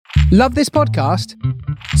Love this podcast?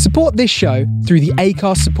 Support this show through the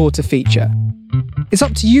Acast supporter feature. It's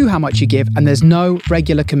up to you how much you give, and there's no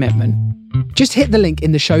regular commitment. Just hit the link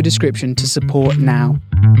in the show description to support now.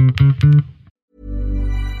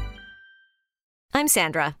 I'm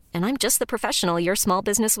Sandra, and I'm just the professional your small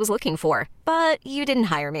business was looking for. But you didn't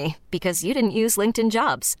hire me because you didn't use LinkedIn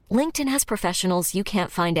Jobs. LinkedIn has professionals you can't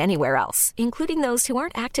find anywhere else, including those who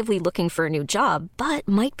aren't actively looking for a new job, but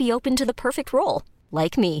might be open to the perfect role,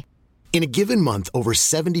 like me. In a given month, over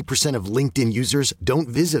 70% of LinkedIn users don't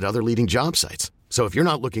visit other leading job sites. So if you're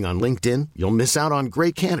not looking on LinkedIn, you'll miss out on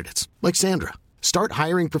great candidates like Sandra. Start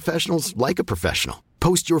hiring professionals like a professional.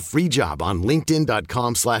 Post your free job on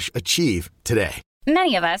linkedin.com/achieve today.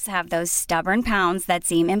 Many of us have those stubborn pounds that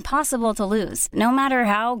seem impossible to lose, no matter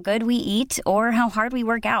how good we eat or how hard we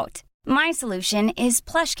work out. My solution is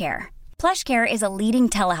PlushCare. PlushCare is a leading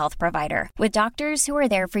telehealth provider with doctors who are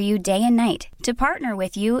there for you day and night to partner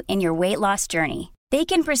with you in your weight loss journey. They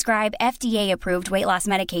can prescribe FDA-approved weight loss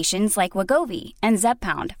medications like Wegovy and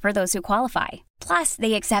Zepbound for those who qualify. Plus,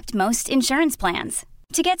 they accept most insurance plans.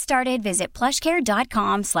 To get started, visit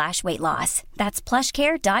plushcare.com/weightloss. That's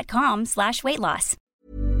plushcare.com/weightloss.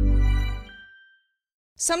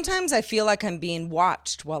 Sometimes I feel like I'm being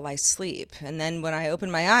watched while I sleep. And then when I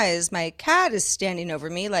open my eyes, my cat is standing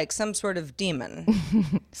over me like some sort of demon.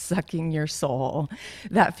 Sucking your soul.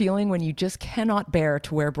 That feeling when you just cannot bear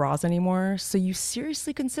to wear bras anymore, so you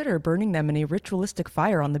seriously consider burning them in a ritualistic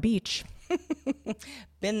fire on the beach.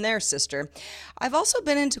 Been there, sister. I've also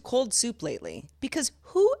been into cold soup lately because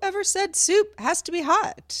who ever said soup has to be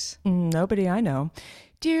hot? Nobody I know.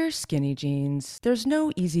 Dear Skinny Jeans, there's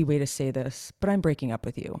no easy way to say this, but I'm breaking up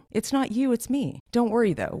with you. It's not you, it's me. Don't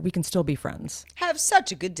worry though, we can still be friends. Have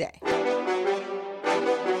such a good day.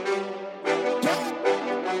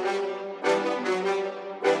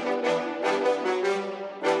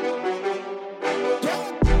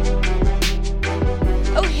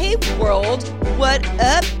 Oh, hey world. What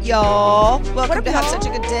up, y'all? Welcome to Have Such a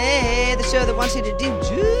Good Day, the show that wants you to do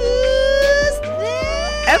just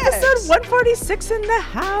that. Episode 146 in the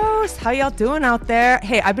house. How y'all doing out there?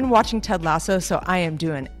 Hey, I've been watching Ted Lasso, so I am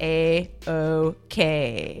doing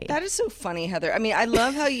A-OK. That is so funny, Heather. I mean, I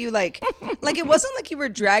love how you like it wasn't like you were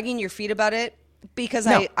dragging your feet about it because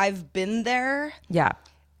No. I've been there. Yeah.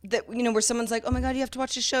 That, you know, where someone's like, oh my God, you have to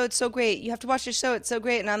watch the show. It's so great. You have to watch the show. It's so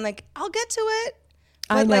great. And I'm like, I'll get to it.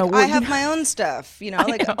 But I know. like, Well, I have my own stuff, you know,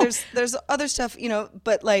 like there's other stuff, you know,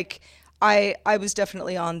 but like I was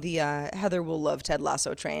definitely on the Heather will love Ted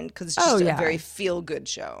Lasso train because it's just a very feel good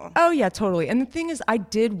show. Oh yeah, totally. And the thing is, I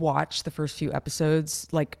did watch the first few episodes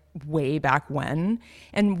like way back when.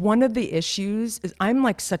 And one of the issues is I'm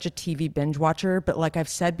like such a TV binge watcher, but like I've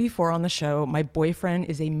said before on the show, my boyfriend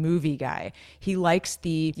is a movie guy. He likes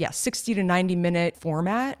the 60 to 90 minute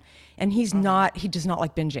format, and he does not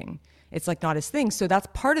like binging. It's like not his thing. So that's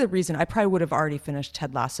part of the reason I probably would have already finished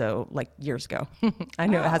Ted Lasso like years ago. I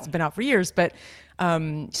know it hasn't been out for years, but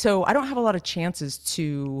so I don't have a lot of chances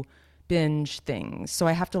to binge things. So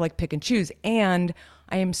I have to like pick and choose. And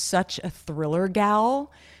I am such a thriller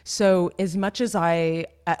gal. So as much as I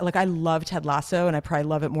love Ted Lasso and I probably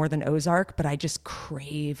love it more than Ozark, but I just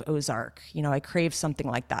crave Ozark. You know, I crave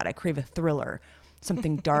something like that. I crave a thriller.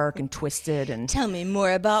 Something dark and twisted. And tell me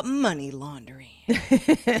more about money laundering.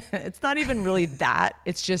 It's not even really that.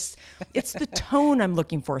 It's the tone I'm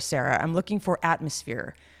looking for, Sarah. I'm looking for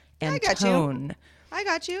atmosphere and tone. I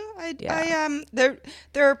got you.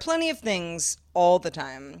 There are plenty of things all the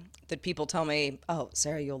time that people tell me, oh,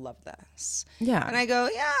 Sarah, you'll love this. Yeah. And I go,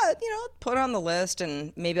 yeah, you know, put it on the list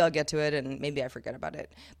and maybe I'll get to it and maybe I forget about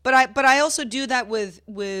it. But I also do that with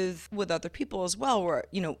other people as well, where,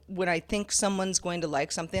 you know, when I think someone's going to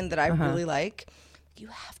like something that I really like, you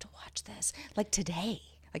have to watch this. Like today.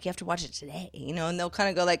 Like you have to watch it today, you know, and they'll kind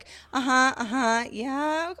of go like,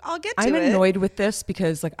 yeah, I'll get to it. I'm annoyed with this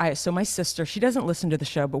because so my sister, she doesn't listen to the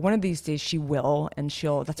show, but one of these days she will, and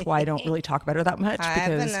that's why I don't really talk about her that much. Hi,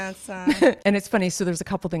 Vanessa. And it's funny, so there's a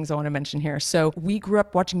couple things I want to mention here. So we grew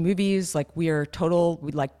up watching movies, like we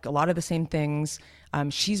like a lot of the same things.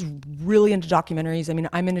 She's really into documentaries. I mean,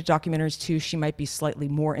 I'm into documentaries too. She might be slightly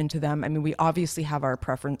more into them. I mean, we obviously have our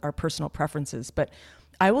personal preferences, but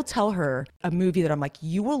I will tell her a movie that I'm like,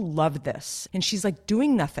 you will love this. And she's like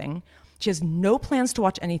doing nothing. She has no plans to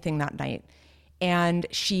watch anything that night. And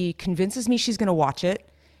she convinces me she's going to watch it.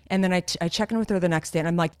 And then I check in with her the next day and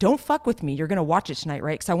I'm like, don't fuck with me. You're going to watch it tonight,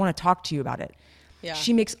 right? Because I want to talk to you about it. Yeah.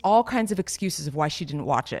 She makes all kinds of excuses of why she didn't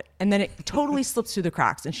watch it. And then it totally slips through the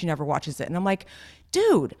cracks and she never watches it. And I'm like,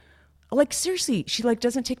 dude, Like, seriously, she like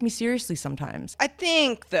doesn't take me seriously sometimes. I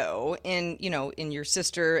think, though, in your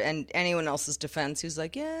sister and anyone else's defense who's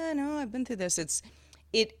like, yeah, no, I've been through this.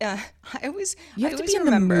 I always be in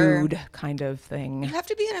remember the mood kind of thing. You have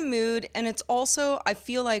to be in a mood, and it's also, I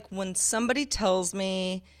feel like when somebody tells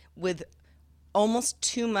me with almost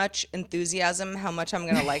too much enthusiasm how much I'm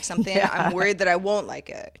going to like something, I'm worried that I won't like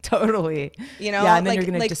it. Totally. Yeah, and then you're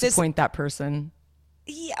going to disappoint that person.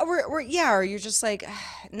 Yeah, or you're just like,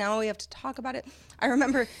 now we have to talk about it. I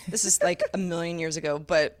remember, this is like a million years ago,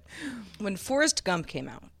 but when Forrest Gump came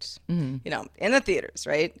out, in the theaters,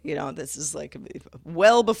 right? This is like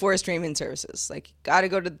well before streaming services. Like, you got to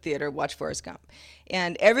go to the theater, watch Forrest Gump.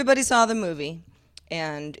 And everybody saw the movie,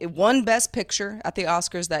 and it won Best Picture at the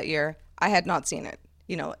Oscars that year. I had not seen it,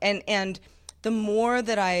 and the more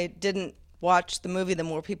that I didn't watch the movie, the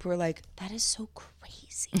more people were like, that is so crazy.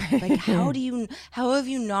 Like, how have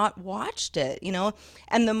you not watched it?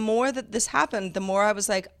 And the more that this happened, the more I was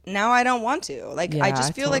like, now I don't want to. Like, I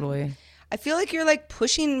just feel totally. I feel like you're like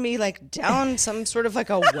pushing me like down some sort of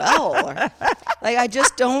like a well. Like,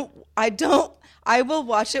 I will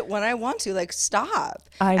watch it when I want to. Like, stop.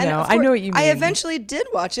 I know. I know what you mean. I eventually did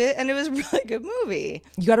watch it, and it was a really good movie.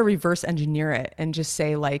 You got to reverse engineer it and just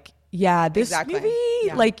say like, yeah, this movie,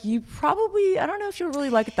 like, you probably, I don't know if you'll really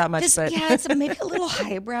like it that much, but it's maybe a little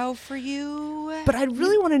highbrow for you. But I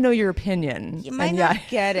really want to know your opinion. You might not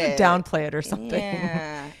get it. Downplay it or something.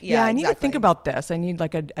 Yeah, I need to think about this. I need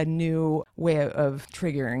like a new way of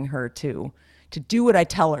triggering her to do what I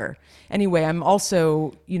tell her. Anyway, I'm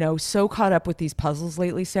also, so caught up with these puzzles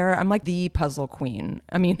lately, Sarah. I'm like the puzzle queen.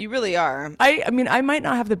 I mean, you really are. I mean, I might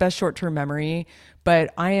not have the best short-term memory,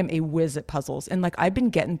 but I am a whiz at puzzles. And like, I've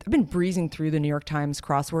been breezing through the New York Times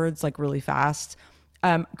crosswords like really fast.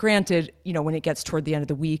 Granted, when it gets toward the end of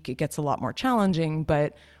the week, it gets a lot more challenging,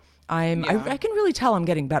 but I can really tell I'm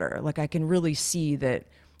getting better. Like, I can really see that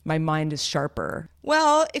my mind is sharper.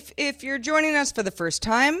 Well, if you're joining us for the first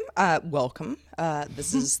time, welcome.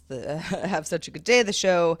 This is the Have Such a Good Day, the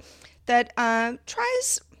show that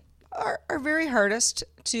tries our very hardest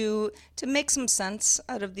to make some sense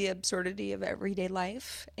out of the absurdity of everyday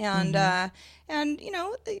life, and we're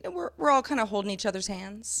all kind of holding each other's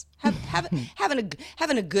hands,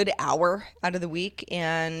 having a good hour out of the week,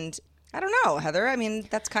 and I don't know, Heather. I mean,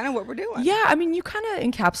 that's kind of what we're doing. Yeah, I mean, you kind of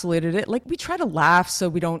encapsulated it. Like, we try to laugh so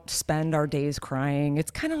we don't spend our days crying.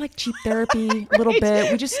 It's kind of like cheap therapy a little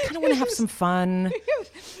bit. We just kind of want to have some fun.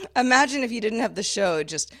 Imagine if you didn't have the show,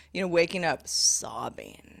 just, waking up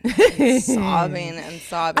sobbing, and sobbing.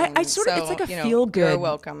 I sort of, it's like a feel good. You're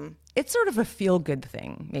welcome. It's sort of a feel good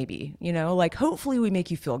thing, maybe, like, hopefully we make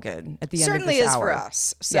you feel good at the end of this hour. Certainly is for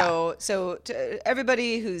us. So to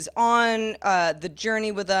everybody who's on the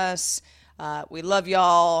journey with us, we love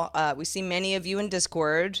y'all. We see many of you in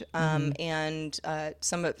Discord, and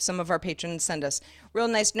some of our patrons send us real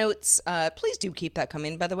nice notes. Please do keep that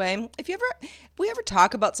coming, by the way. If we ever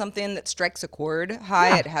talk about something that strikes a chord,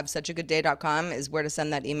 at havesuchagoodday.com is where to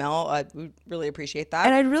send that email. We really appreciate that.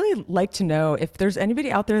 And I'd really like to know if there's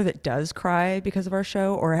anybody out there that does cry because of our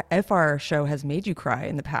show, or if our show has made you cry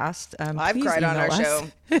in the past. I've please cried on our us. show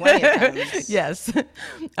plenty of times. Yes.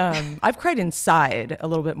 I've cried inside a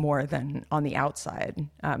little bit more than on the outside.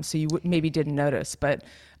 So you maybe didn't notice, but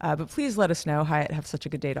please let us know.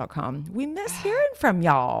 Hi@havesuchagoodday.com. We miss hearing from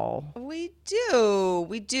y'all. We do,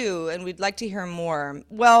 and we'd like to hear more.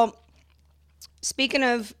 Well, speaking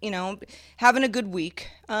of, having a good week,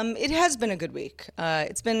 it has been a good week.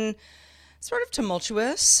 It's been sort of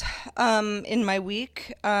tumultuous in my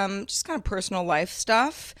week, just kind of personal life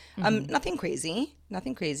stuff. Nothing crazy,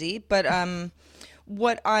 but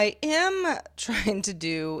what I am trying to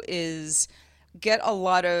do is get a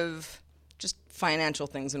lot of just financial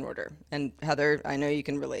things in order. And Heather, I know you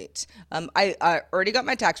can relate. I already got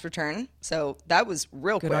my tax return, so that was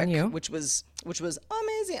real Good quick, on you. which was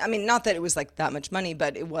amazing. I mean, not that it was like that much money,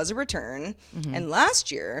 but it was a return. And last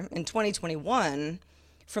year, in 2021,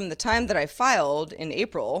 from the time that I filed in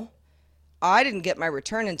April, I didn't get my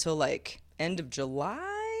return until like end of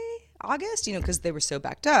July, August, because they were so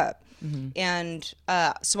backed up. And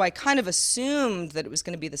so I kind of assumed that it was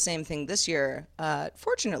going to be the same thing this year.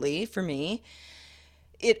 Fortunately for me,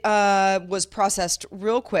 it was processed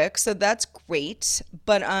real quick, so that's great.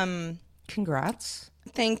 But Congrats.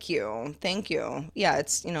 Thank you. Yeah,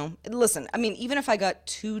 it's, listen, I mean, even if I got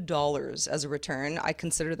 $2 as a return, I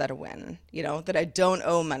consider that a win, that I don't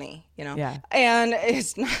owe money, Yeah. And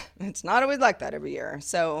it's not always like that every year.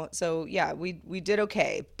 So yeah, we did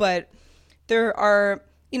okay. But there are,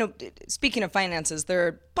 speaking of finances, there are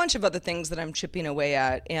a bunch of other things that I'm chipping away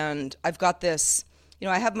at. And I've got this, you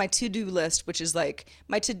know, I have my to-do list, which is like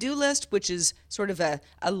my to-do list, which is sort of a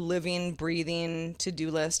living, breathing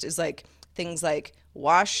to-do list, is like things like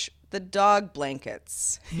wash the dog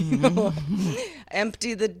blankets, you know,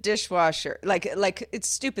 empty the dishwasher, like it's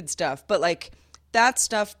stupid stuff, but like that's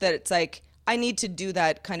stuff that it's like I need to do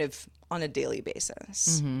that kind of on a daily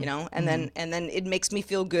basis, you know, and then it makes me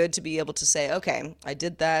feel good to be able to say, okay, I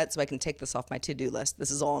did that, so I can take this off my to-do list. This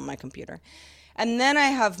is all on my computer. And then I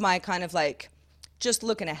have my kind of like, just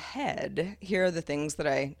looking ahead, here are the things that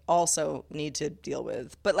I also need to deal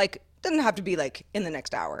with, but like, doesn't have to be like in the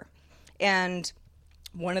next hour. And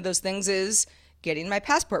one of those things is getting my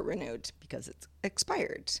passport renewed because it's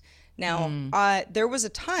expired. Now, there was a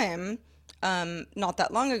time not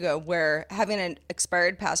that long ago where having an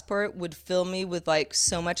expired passport would fill me with like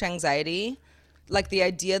so much anxiety, like the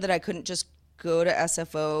idea that I couldn't just go to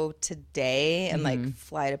SFO today and like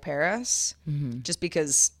fly to Paris just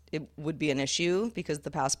because it would be an issue because of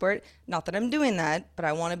the passport. Not that I'm doing that, but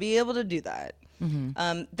I want to be able to do that.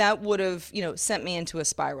 That would have, you know, sent me into a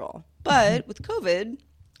spiral. But with COVID,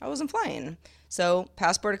 I wasn't flying. So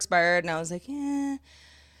passport expired and I was like,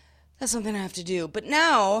 that's something I have to do. But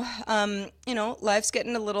now, you know, life's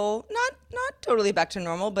getting a little, not totally back to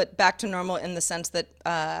normal, but back to normal in the sense that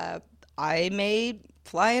I may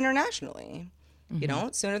fly internationally, you know,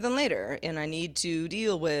 sooner than later. And I need to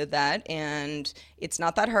deal with that. And it's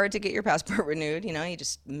not that hard to get your passport renewed. You know, you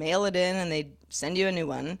just mail it in and they send you a new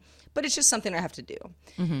one. But it's just something I have to do.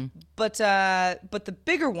 But the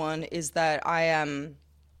bigger one is that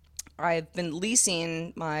I've been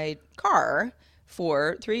leasing my car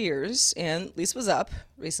for 3 years, and lease was up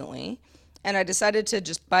recently, and I decided to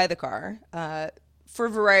just buy the car for a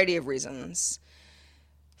variety of reasons.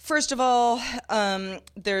 First of all,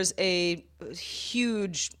 there's a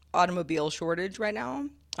huge automobile shortage right now,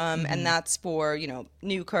 and that's for, you know,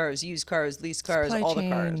 new cars, used cars, leased cars, all the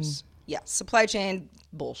cars. Yeah, supply chain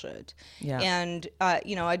bullshit. Yeah. And,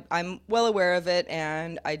 you know, I'm well aware of it,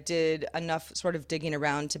 and I did enough sort of digging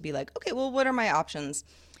around to be like, okay, well, what are my options?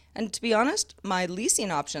 And to be honest, my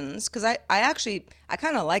leasing options, because I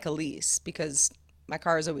kind of like a lease because my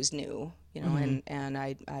car is always new, you know, and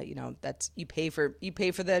I you know, that's, you pay for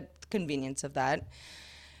the convenience of that.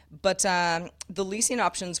 But the leasing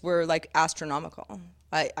options were like astronomical.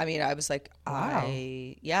 I mean, I was like, wow.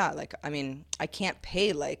 I can't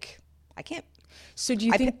pay So do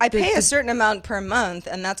you think I pay a certain amount per month,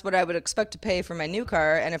 and that's what I would expect to pay for my new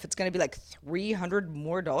car? And if it's going to be like $300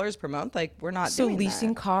 more per month, like we're not doing that. So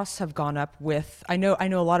leasing costs have gone up with. I know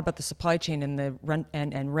a lot about the supply chain and the rent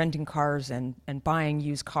and renting cars and buying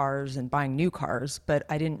used cars and buying new cars, but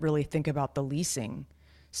I didn't really think about the leasing.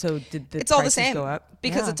 So did the it's all prices the same go up?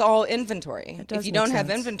 Because it's all inventory. If you don't have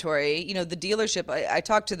inventory, you know, the dealership, I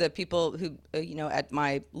talked to the people who, you know, at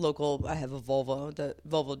my local, I have the Volvo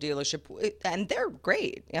dealership, and they're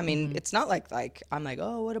great. I mean, it's not like I'm like,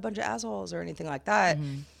 oh, what a bunch of assholes or anything like that.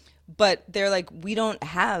 But they're like, we don't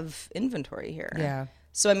have inventory here. Yeah.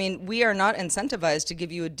 So, I mean, we are not incentivized to give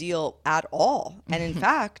you a deal at all. And in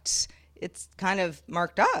fact, it's kind of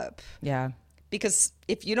marked up. Yeah. Because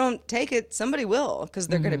if you don't take it, somebody will, because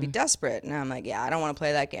they're going to be desperate. And I'm like, yeah, I don't want to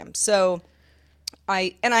play that game. So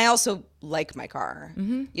I also like my car.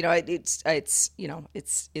 You know, it's you know,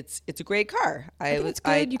 it's a great car. I think it's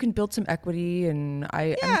good. You can build some equity, and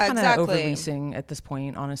I'm kind of over leasing at this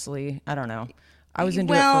point. Honestly, I don't know. I was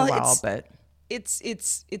into it for a while, but.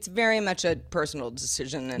 It's very much a personal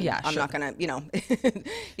decision, and I'm sure. not gonna, you know,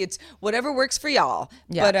 it's whatever works for y'all.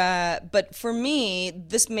 Yeah. But for me,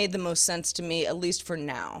 this made the most sense to me, at least for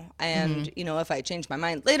now. And you know, if I change my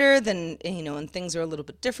mind later, then, you know, and things are a little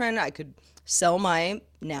bit different, I could sell my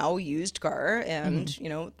now used car and you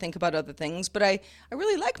know, think about other things. But I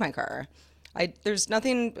really like my car. There's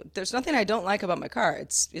nothing I don't like about my car.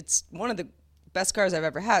 It's one of the best cars I've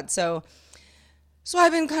ever had. So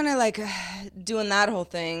I've been kind of like doing that whole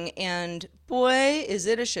thing, and boy, is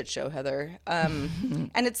it a shit show, Heather.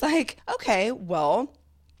 And it's like, okay, well,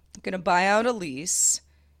 I'm going to buy out a lease.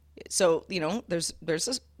 So, you know, there's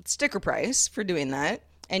a sticker price for doing that.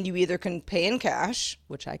 And you either can pay in cash,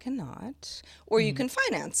 which I cannot, or you can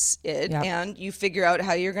finance it, and you figure out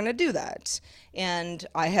how you're going to do that. And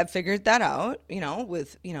I have figured that out, you know,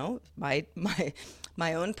 with, you know, my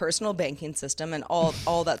own personal banking system and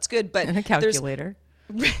all that's good. But and a calculator.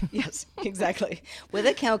 Yes, exactly. With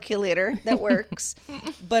a calculator that works.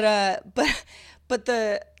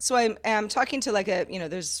 So I'm talking to like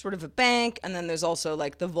there's sort of a bank, and then there's also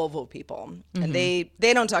like the Volvo people, and they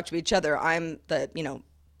don't talk to each other. I'm the, you know,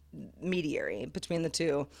 mediary between the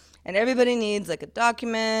two, and everybody needs like a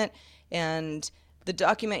document, and the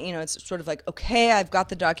document, it's sort of like, okay, I've got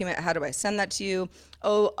the document. How do I send that to you?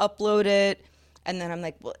 Oh, upload it. And then I'm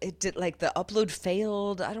like, well, it did, like, the upload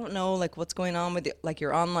failed. I don't know, like, what's going on with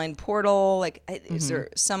your online portal. Like, is there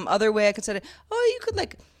some other way I could send it? Oh, you could,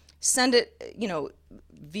 like, send it,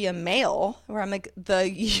 via mail. Where I'm like,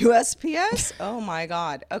 the USPS? Oh my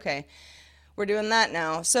God. Okay, we're doing that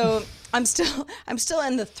now. So I'm still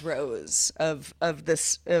in the throes of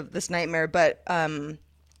this nightmare, but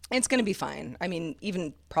it's going to be fine. I mean,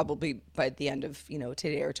 even probably by the end of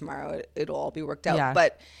today or tomorrow, it'll all be worked out. Yeah.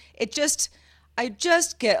 But I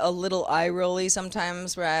just get a little eye rolly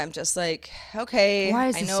sometimes where I'm just like, okay, Why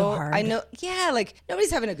is this so hard? I know. Yeah. Like, nobody's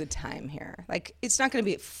having a good time here. Like, it's not going to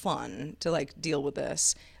be fun to, like, deal with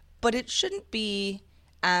this, but it shouldn't be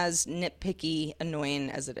as nitpicky, annoying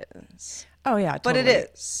as it is. Oh yeah, But totally. it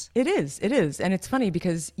is. It is. And it's funny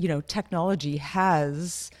because, technology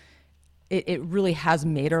has, it really has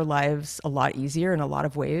made our lives a lot easier in a lot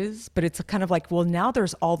of ways, but it's kind of like, well, now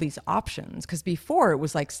there's all these options, because before it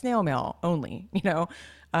was like snail mail only,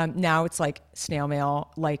 now it's like snail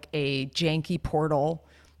mail, like a janky portal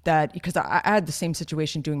that, because I had the same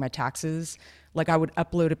situation doing my taxes. Like, I would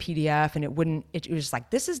upload a PDF and it was just like,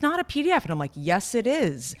 this is not a PDF. And I'm like, yes, it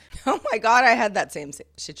is. Oh my God, I had that same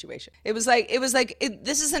situation. It was like,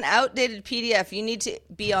 this is an outdated PDF. You need to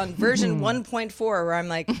be on version 1.4, where I'm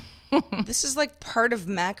like, this is like part of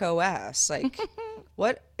Mac OS. Like,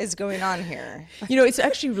 what is going on here? It's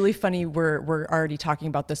actually really funny. We're already talking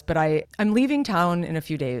about this, but I'm leaving town in a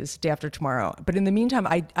few days, day after tomorrow. But in the meantime,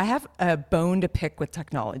 I have a bone to pick with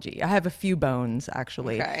technology. I have a few bones,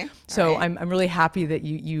 actually. Okay. So All right. I'm really happy that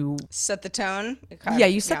you Set the tone. Yeah,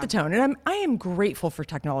 you set the tone. And I am grateful for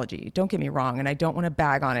technology. Don't get me wrong. And I don't want to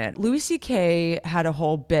bag on it. Louis C.K. had a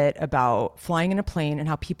whole bit about flying in a plane and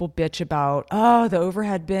how people bitch about, oh, the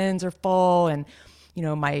overhead bins are full and,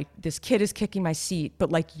 this kid is kicking my seat.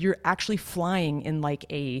 But, like, you're actually flying in, like,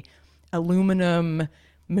 a aluminum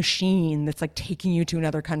machine that's, like, taking you to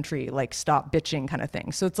another country, like, stop bitching kind of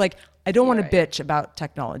thing. So it's like, I don't want to bitch about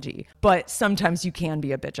technology, but sometimes you can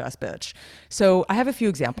be a bitch-ass bitch. So I have a few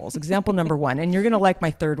examples. Example number one, and you're going to like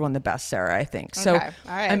my third one the best, Sarah, I think. So, okay.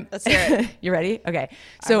 All right. Let's hear it. You ready? Okay.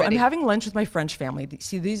 So I'm ready. having lunch with my French family.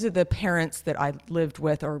 See, these are the parents that I lived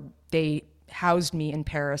with, or they housed me in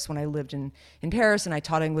Paris when I lived in Paris, and I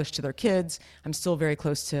taught English to their kids. I'm still very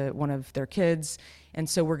close to one of their kids. And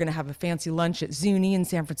so we're going to have a fancy lunch at Zuni in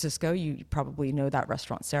San Francisco. You probably know that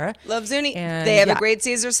restaurant, Sarah. Love Zuni. And They have a great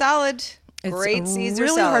Caesar salad. It's Great a Caesar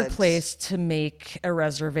really salad. hard place to make a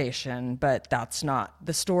reservation, but that's not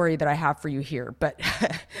the story that I have for you here. But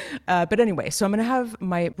anyway, so I'm going to have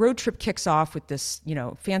my road trip kicks off with this,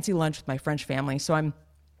 fancy lunch with my French family. So I'm,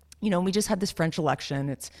 we just had this French election.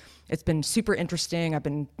 It's been super interesting. I've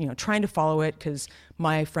been, trying to follow it because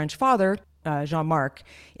my French father, Jean-Marc,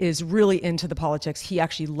 is really into the politics. He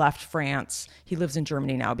actually left France. He lives in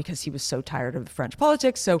Germany now because he was so tired of the French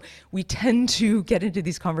politics. So we tend to get into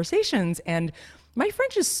these conversations, and my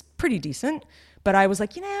French is pretty decent, but I was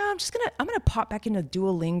like, I'm gonna pop back into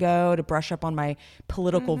Duolingo to brush up on my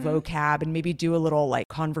political vocab and maybe do a little, like,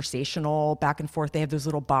 conversational back and forth. They have those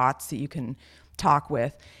little bots that you can talk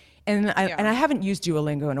with. And I haven't used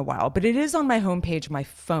Duolingo in a while, but it is on my homepage, my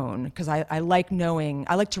phone, because I like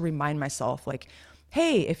to remind myself, like,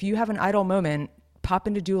 hey, if you have an idle moment, pop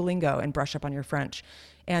into Duolingo and brush up on your French.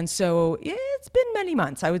 And so it's been many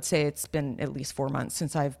months. I would say it's been at least 4 months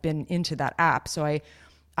since I've been into that app. So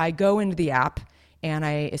I go into the app and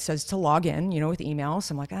it says to log in, with email.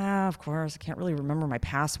 So I'm like, of course, I can't really remember my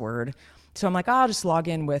password. So I'm like, I'll just log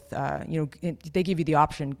in with, they give you the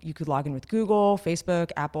option. You could log in with Google, Facebook,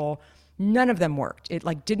 Apple. None of them worked. It,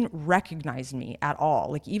 like, didn't recognize me at all.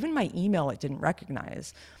 Like, even my email, it didn't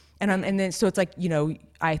recognize. And then, so it's like,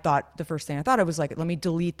 the first thing I thought of was like, let me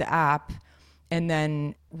delete the app and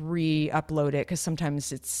then re-upload it. Cause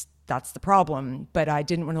sometimes that's the problem, but I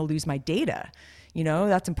didn't want to lose my data.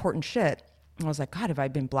 That's important shit. And I was like, God, have I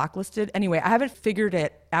been blacklisted? Anyway, I haven't figured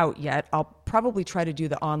it out yet. I'll probably try to do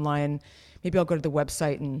the online. Maybe I'll go to the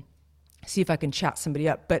website and see if I can chat somebody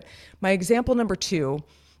up. But my example number 2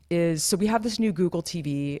 is, so we have this new Google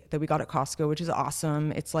TV that we got at Costco, which is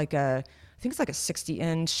awesome. It's like I think it's like a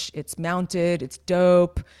 60-inch. It's mounted. It's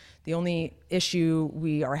dope. The only issue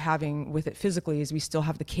we are having with it physically is we still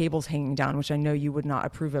have the cables hanging down, which I know you would not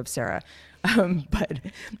approve of, Sarah. But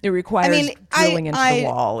it requires drilling into the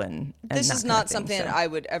wall and this that is kind not of thing, something I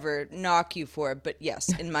would ever knock you for, but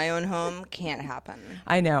yes, in my own home, can't happen.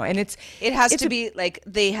 I know, and it has to be like,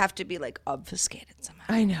 they have to be like obfuscated somehow.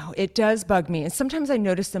 I know, it does bug me, and sometimes I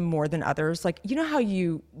notice them more than others. Like, you know how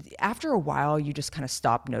after a while you just kind of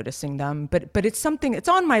stop noticing them, but it's something. It's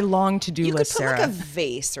on my long to-do list, Sarah. You could put like a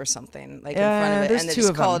vase or something like in front of it, and then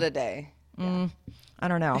just call it a day. Yeah. I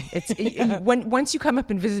don't know. It's once you come up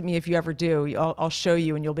and visit me, if you ever do, I'll show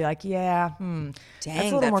you, and you'll be like, yeah, dang,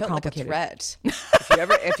 that's a little more felt complicated. Like a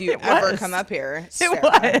threat. If you ever come up here,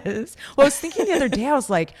 Sarah. It was. Well, I was thinking the other day, I was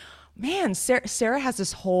like, man, Sarah has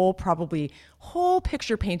this whole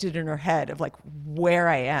picture painted in her head of like where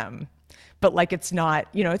I am, but like it's not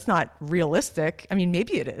realistic. I mean,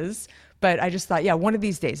 maybe it is. But I just thought, yeah, one of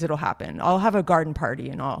these days it'll happen. I'll have a garden party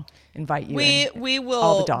and I'll invite you. We will.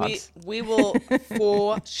 All the dogs. We will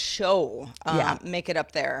for sure make it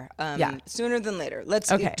up there. Sooner than later.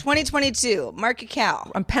 Let's. Okay. 2022. Mark your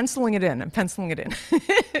cal. I'm penciling it in.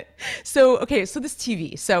 So this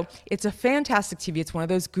TV. So it's a fantastic TV. It's one of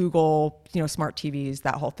those Google, smart TVs,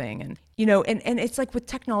 that whole thing. And and it's like with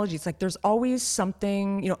technology, it's like there's always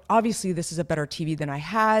something, obviously this is a better TV than I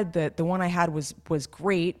had. The one I had was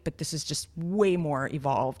great, but this is just way more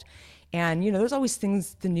evolved. And, there's always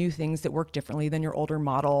the new things that work differently than your older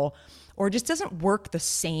model, or just doesn't work the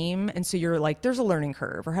same. And so you're like, there's a learning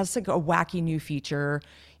curve, or has like a wacky new feature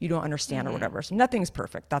you don't understand or whatever. So nothing's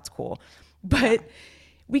perfect. That's cool. But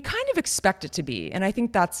we kind of expect it to be. And I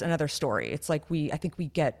think that's another story. It's like I think we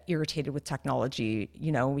get irritated with technology,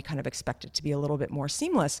 we kind of expect it to be a little bit more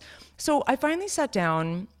seamless. So I finally sat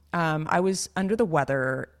down. I was under the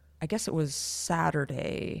weather. I guess it was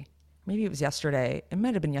Saturday. Maybe it was yesterday. It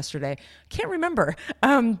might have been yesterday. Can't remember.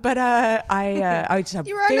 But I just have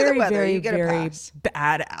very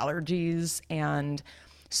bad allergies. And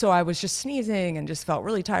so I was just sneezing and just felt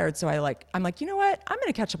really tired. So I'm like, you know what? I'm going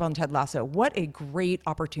to catch up on Ted Lasso. What a great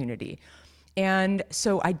opportunity. And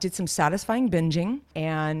so I did some satisfying binging,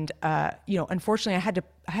 and unfortunately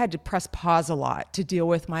I had to press pause a lot to deal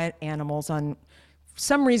with my animals. On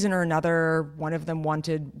some reason or another, one of them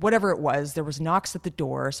wanted whatever it was. There was knocks at the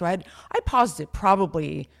door, so I paused it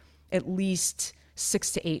probably at least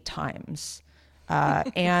 6 to 8 times,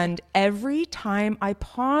 and every time I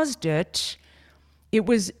paused it, it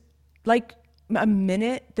was like a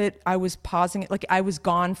minute that I was pausing it. Like I was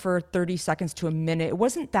gone for 30 seconds to a minute. It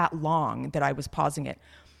wasn't that long that I was pausing it.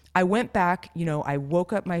 I went back, I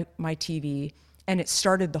woke up my TV, and it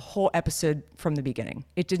started the whole episode from the beginning.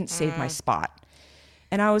 It didn't save my spot.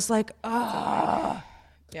 And I was like, ah.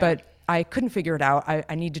 Yeah. But I couldn't figure it out.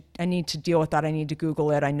 I need to deal with that. I need to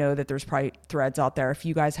Google it. I know that there's probably threads out there. If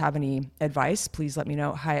you guys have any advice, please let me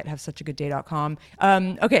know. hi@havesuchagoodday.com.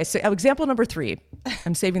 Okay, so example number 3.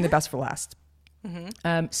 I'm saving the best for last.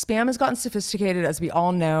 Spam has gotten sophisticated, as we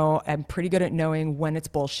all know. I'm pretty good at knowing when it's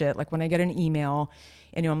bullshit. Like when I get an email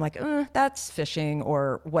and I'm like, that's phishing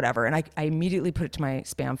or whatever. And I immediately put it to my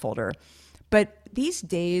spam folder. But these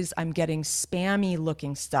days I'm getting spammy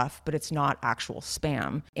looking stuff, but it's not actual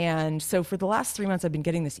spam. And so for the last 3 months, I've been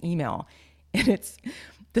getting this email, and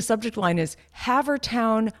the subject line is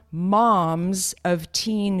Havertown Moms of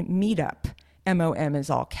Teen Meetup. MOM is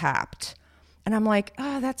all capped. And I'm like,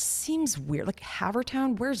 that seems weird. Like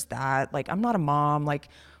Havertown, where's that? Like, I'm not a mom. Like,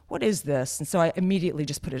 what is this? And so I immediately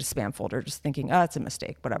just put it in a spam folder, just thinking, it's a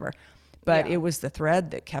mistake, whatever. But it was the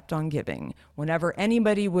thread that kept on giving. Whenever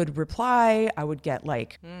anybody would reply, I would get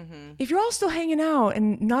like, if you're all still hanging out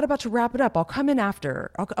and not about to wrap it up, I'll come in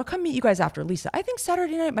after. I'll come meet you guys after. Lisa, I think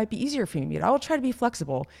Saturday night might be easier for me. I will try to be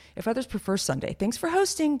flexible if others prefer Sunday. Thanks for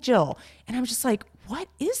hosting, Jill. And I'm just like, what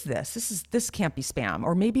is this? This can't be spam.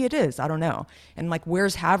 Or maybe it is. I don't know. And like,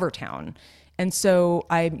 where's Havertown? And so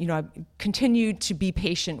I continued to be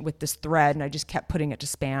patient with this thread, and I just kept putting it to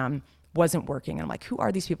spam. Wasn't working. And I'm like, who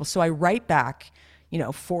are these people? So I write back,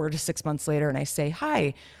 4 to 6 months later, and I say,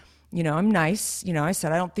 hi, I'm nice. I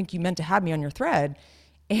said, I don't think you meant to have me on your thread.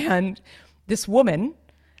 And this woman,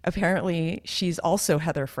 apparently she's also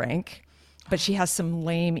Heather Frank, but she has some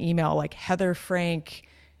lame email like Heather Frank,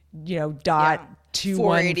 dot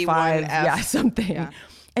 215, something. Yeah.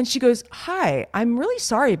 And she goes, hi, I'm really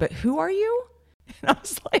sorry, but who are you? And I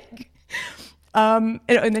was like, and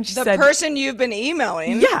then she said, the person you've been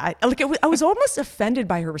emailing. Yeah. Like I was almost offended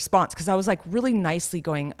by her response, because I was like really nicely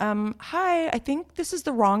going, hi, I think this is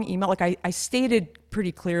the wrong email. Like I stated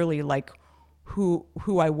pretty clearly like who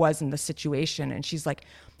I was in the situation. And she's like,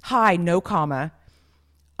 hi, no comma.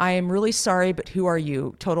 I am really sorry, but who are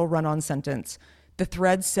you? Total run-on sentence. the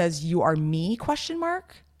thread says "You are me?" ?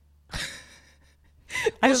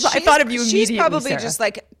 I thought of you immediately. She's probably Sarah. just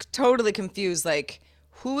like totally confused. Like,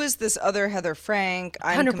 who is this other Heather Frank?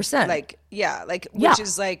 100%. Which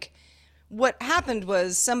is like, what happened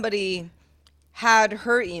was somebody had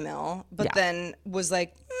her email, but then was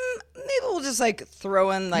like, maybe we'll just like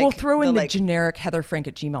throw in like the generic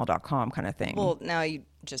heatherfrank@gmail.com kind of thing. Well, now you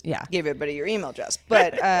just gave everybody your email address,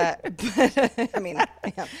 but I mean,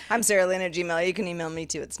 I'm Sarah Lane at Gmail. You can email me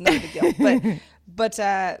too. It's not a big deal.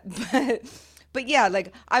 But yeah,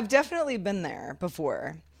 like I've definitely been there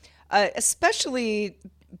before, especially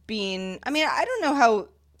being. I mean, I don't know how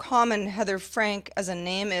common Heather Frank as a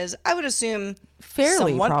name is. I would assume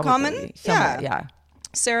fairly somewhat probably. common. Yeah.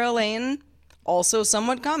 Sarah Lane, also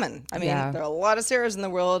somewhat common. I mean, there are a lot of Sarahs in the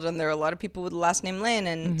world, and there are a lot of people with the last name Lane,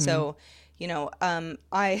 and so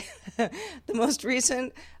I the most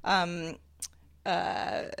recent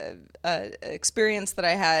experience that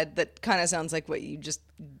I had that kind of sounds like what you just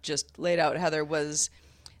laid out, Heather, was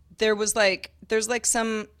there's like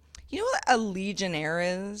some, you know what a legionnaire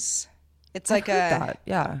is? It's like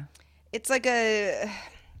it's like a,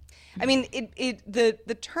 I mean,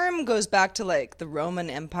 the term goes back to like the Roman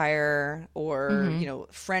Empire or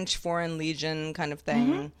French Foreign Legion kind of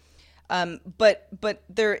thing. But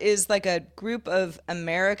there is like a group of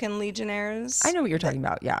American legionnaires. I know what you're talking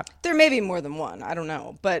about. Yeah, there may be more than one. I don't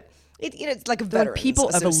know, but it's like a veterans people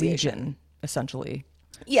of a association. legion, essentially.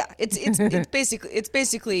 Yeah, it's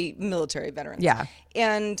basically military veterans. Yeah,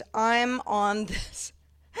 and I'm on this.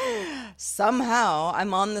 Somehow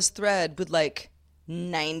I'm on this thread with like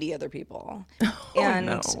 90 other people.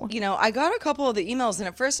 I got a couple of the emails, and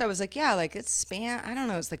at first I was like, yeah, like it's spam. I don't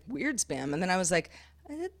know, it's like weird spam. And then I was like,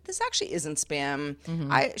 this actually isn't spam.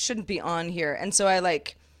 I shouldn't be on here. And so I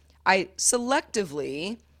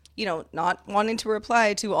selectively, not wanting to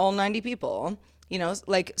reply to all 90 people,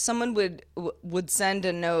 like someone would send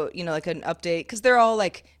a note, like an update, because they're all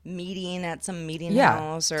like meeting at some meeting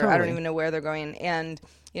house, or totally. I don't even know where they're going. And,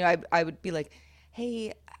 I would be like,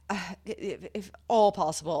 hey, if all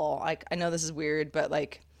possible, like, I know this is weird, but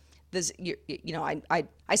like this,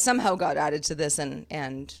 I somehow got added to this,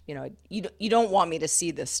 and you don't want me to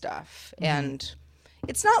see this stuff. And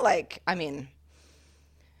it's not like, I mean,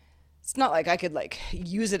 it's not like I could like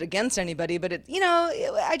use it against anybody, but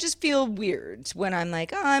I just feel weird when I'm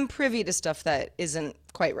like, oh, I'm privy to stuff that isn't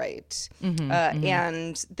quite right.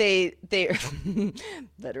 And they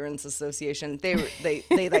Veterans Association, they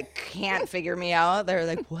like can't figure me out. They're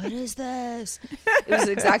like, what is this? It was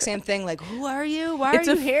the exact same thing. Like, who are you? Why are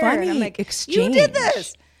you here? Funny and I'm like, exchange. you did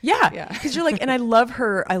this. Yeah, because you're like, and I love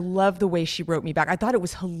her. I love the way she wrote me back. I thought it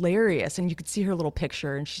was hilarious, and you could see her little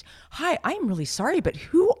picture, and she's, "Hi, I'm really sorry, but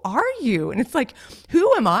who are you?" And it's like,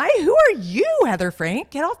 "Who am I? Who are you, Heather Frank?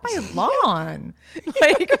 Get off my lawn!"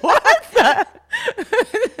 Like, what?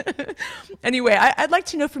 Anyway, I'd like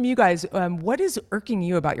to know from you guys, what is irking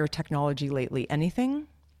you about your technology lately? Anything?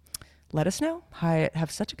 Let us know. Hi at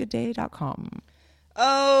havesuchagoodday.com.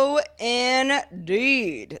 Oh,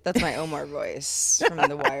 indeed. That's my Omar voice from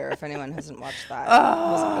The Wire, if anyone hasn't watched that.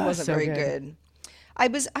 It wasn't so very good. I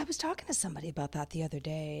was talking to somebody about that the other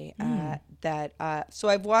day. So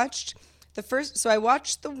I watched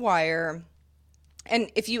The Wire, and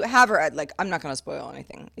if you have her, like, I'm not going to spoil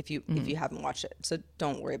anything if you haven't watched it, so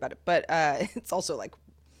don't worry about it. But it's also like,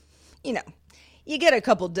 you get a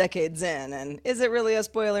couple decades in, and is it really a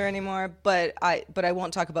spoiler anymore? But I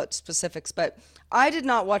won't talk about specifics. But I did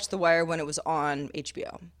not watch The Wire when it was on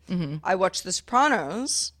HBO. I watched The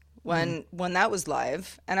Sopranos when that was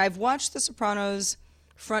live, and I've watched The Sopranos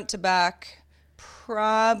front to back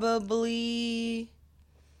probably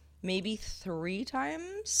maybe 3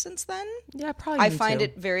 times since then. Yeah, probably. I find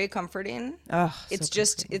it very comforting. Oh, it's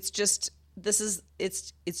just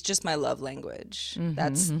my love language.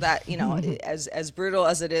 That's that, as brutal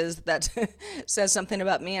as it is, that says something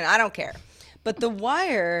about me, and I don't care. But The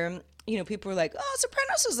Wire, people were like, oh,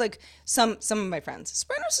 Sopranos is like, some of my friends,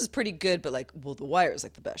 Sopranos is pretty good, but like, well, The Wire is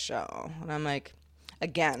like the best show. And I'm like,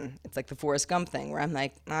 again, it's like the Forrest Gump thing where I'm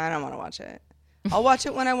like, I don't want to watch it. I'll watch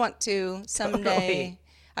it when I want to someday. Totally.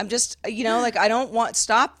 I'm just, like, I don't want,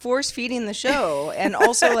 stop force feeding the show. And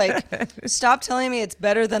also, like, stop telling me it's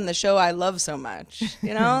better than the show I love so much.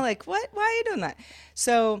 Like, what? Why are you doing that?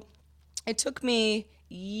 So it took me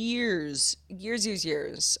years.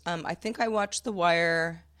 I think I watched The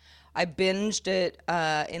Wire. I binged it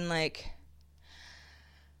in like,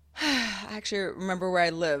 I actually remember where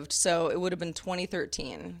I lived, so it would have been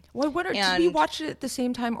 2013. Well, did we watch it at the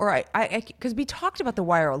same time? Or because we talked about The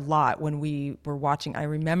Wire a lot when we were watching. I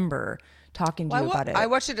remember talking to you about it. I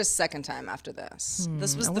watched it a second time after this.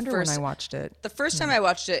 This was I the wonder first when I watched it. The first time I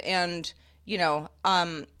watched it, and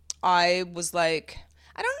I was like,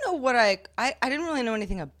 I don't know what I didn't really know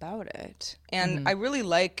anything about it, and I really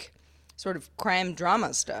like sort of crime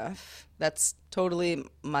drama stuff. That's totally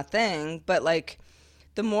my thing. But like,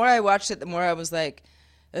 the more I watched it, the more I was like,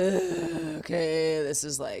 okay, this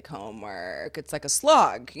is like homework. It's like a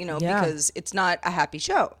slog, because it's not a happy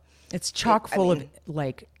show. It's chock full of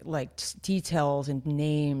like details and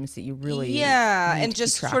names that you really need and to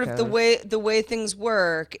just keep track sort of of. the way things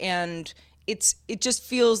work, and it just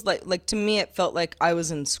feels like to me it felt like I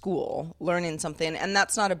was in school learning something, and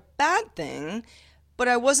that's not a bad thing, but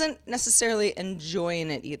I wasn't necessarily enjoying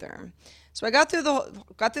it either. So I got through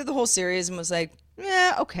the whole series and was like,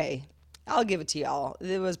 yeah, okay, I'll give it to y'all.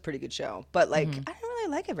 It was a pretty good show, but like I don't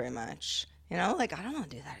really like it very much. Like I don't want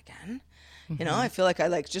to do that again. I feel like I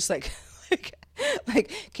like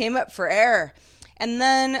came up for air. And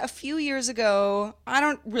then a few years ago, I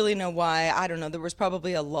don't really know why. I don't know. There was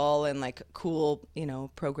probably a lull in like cool,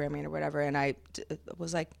 programming or whatever. And I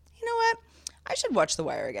was like, you know what? I should watch The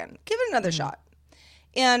Wire again. Give it another shot.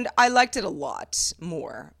 And I liked it a lot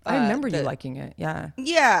more. I remember you liking it. Yeah.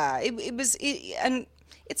 Yeah. It was, and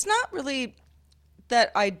it's not really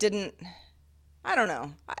that I didn't. I don't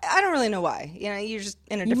know. I don't really know why. You're just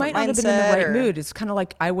in a different mindset. You might not have been in the right mood. It's kind of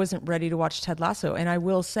like I wasn't ready to watch Ted Lasso, and I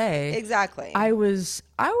will say exactly. I was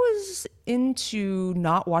into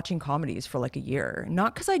not watching comedies for like a year.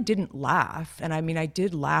 Not because I didn't laugh, and I mean I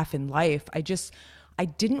did laugh in life. I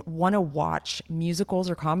didn't want to watch musicals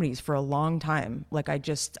or comedies for a long time. Like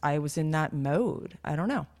I was in that mode. I don't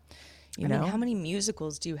know. You know, how many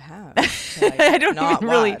musicals do you have? To, like, I don't not even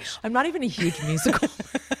really. watch? I'm not even a huge musical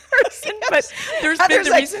person, but there's been the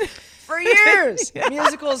like, reason for years.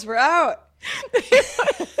 Musicals were out.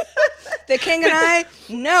 The King and I,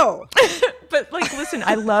 no. But like, listen,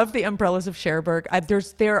 I love the Umbrellas of Cherbourg.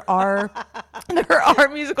 There are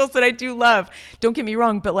musicals that I do love. Don't get me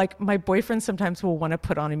wrong, but like my boyfriend sometimes will want to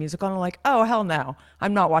put on a musical, and I'm like, oh hell no,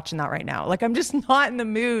 I'm not watching that right now. Like I'm just not in the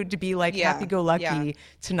mood to be like happy-go-lucky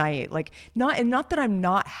tonight. Like not that I'm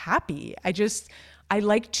not happy. I just want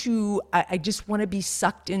to be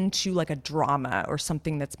sucked into like a drama or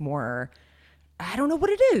something that's more. I don't know what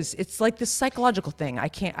it is. It's like this psychological thing. I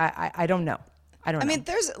don't know. I mean,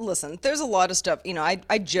 there's a lot of stuff.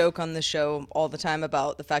 I joke on the show all the time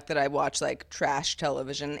about the fact that I watch like trash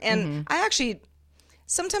television. And I actually,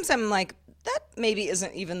 sometimes I'm like, that maybe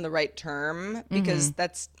isn't even the right term because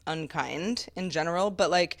that's unkind in general. But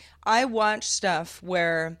like, I watch stuff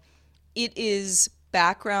where it is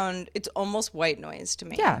background, it's almost white noise to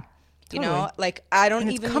me. Yeah. Totally. Like I don't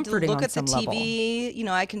and even need to look at the TV.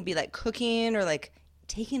 Level. I can be like cooking or like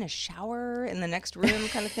taking a shower in the next room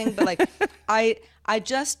kind of thing. But like, I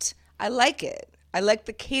like it. I like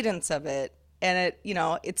the cadence of it, and it,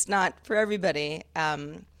 it's not for everybody,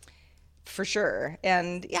 for sure.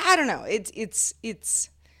 And yeah, I don't know. It's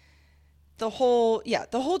the whole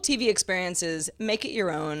TV experience is make it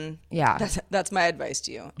your own. Yeah, that's my advice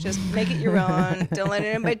to you. Just make it your own. Don't let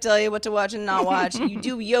anybody tell you what to watch and not watch. You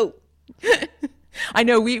do yo. I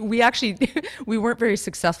know we actually we weren't very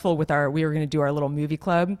successful with we were going to do our little movie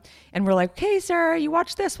club, and we're like, okay, Sarah, you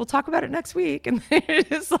watch this, we'll talk about it next week, and it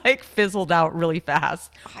just like fizzled out really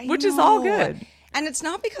fast, which is all good. And it's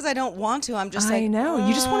not because I don't want to. I'm just like, I know.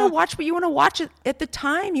 You just want to watch what you want to watch at the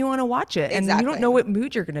time you want to watch it, and you don't know what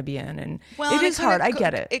mood you're going to be in, and it is hard. I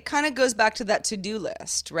get it. It kind of goes back to that to-do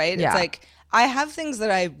list, right? Yeah. It's like I have things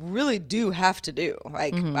that I really do have to do.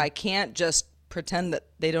 Like I can't just pretend that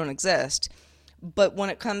they don't exist. But when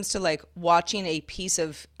it comes to like watching a piece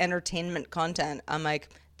of entertainment content, I'm like,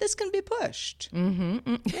 this can be pushed, and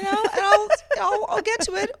I'll get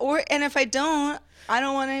to it. And if I don't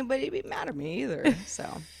want anybody to be mad at me either. So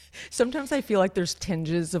sometimes I feel like there's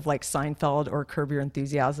tinges of like Seinfeld or Curb Your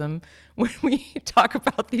Enthusiasm when we talk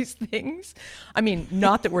about these things. I mean,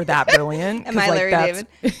 not that we're that brilliant. Am I Larry David?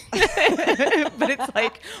 But it's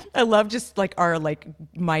like, I love just like our like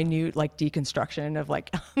minute like deconstruction of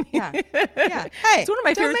like, yeah. Hey, it's one of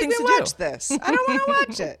my favorite things to do. Don't make me watch this. I don't want to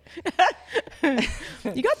watch it.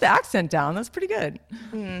 You got the accent down. That's pretty good.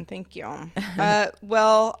 Thank you.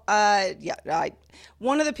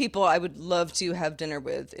 One of the people I would love to have dinner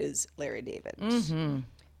with is Larry David.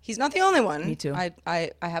 He's not the only one. Me too.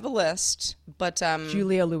 I have a list, but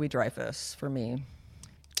Julia Louis-Dreyfus for me.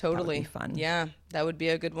 Totally. That would be fun. Yeah, that would be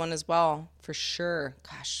a good one as well, for sure.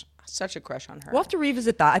 Gosh, such a crush on her. We'll have to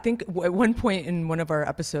revisit that. I think at one point in one of our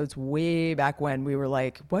episodes way back when, we were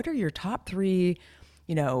like, what are your top 3,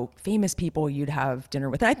 famous people you'd have dinner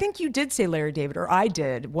with. And I think you did say Larry David, or I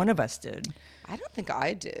did. One of us did. I don't think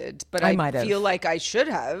I did, but I I might have. feel like I should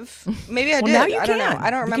have. Maybe I Well, did. now you I don't know. I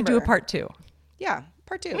don't remember. We could do a part 2. Yeah,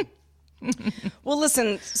 part 2. Well,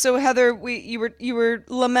 listen. So Heather, you were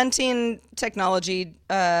lamenting technology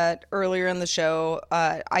earlier in the show.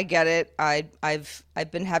 I get it. I've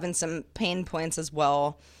been having some pain points as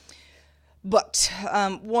well. But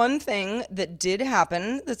one thing that did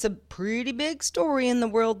happen that's a pretty big story in the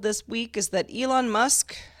world this week is that Elon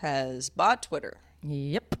Musk has bought Twitter.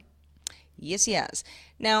 Yep. Yes, he has.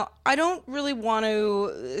 Now, I don't really want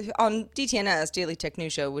to, on DTNS, Daily Tech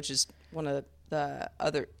News Show, which is one of the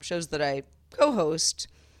other shows that I co-host,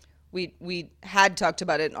 we had talked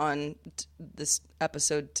about it on this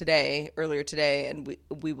episode earlier today, and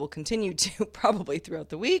we will continue to probably throughout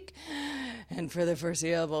the week and for the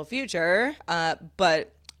foreseeable future.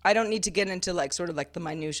 But I don't need to get into sort of the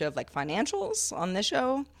minutia of financials on this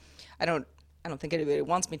show. I don't think anybody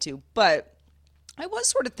wants me to, but I was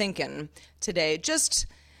sort of thinking today, just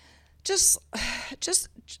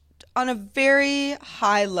on a very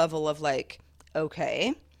high level of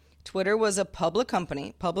okay, Twitter was a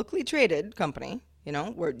publicly traded company,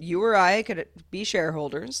 where you or I could be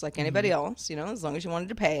shareholders like anybody else, as long as you wanted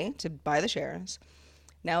to pay to buy the shares.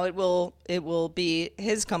 Now it will be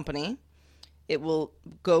his company. It will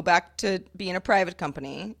go back to being a private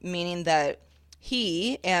company, meaning that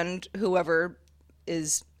he and whoever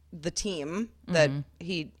is the team that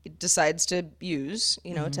he decides to use,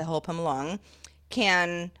 to help him along,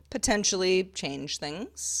 can potentially change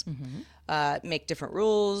things, make different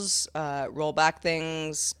rules, roll back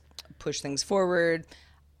things, push things forward.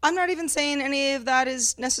 I'm not even saying any of that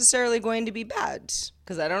is necessarily going to be bad,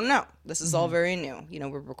 because I don't know. This is all very new.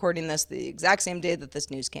 We're recording this the exact same day that this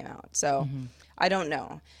news came out, so I don't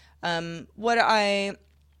know. What I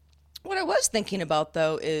was thinking about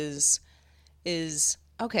though is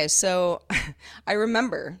okay. So I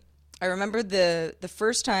remember the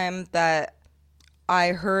first time that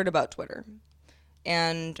I heard about Twitter,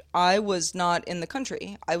 and I was not in the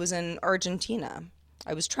country. I was in Argentina.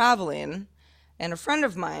 I was traveling, and a friend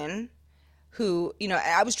of mine who,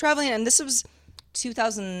 I was traveling, and this was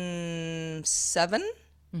 2007,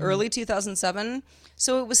 early 2007.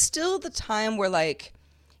 So it was still the time where I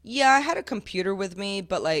had a computer with me,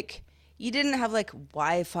 but you didn't have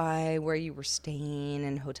Wi-Fi where you were staying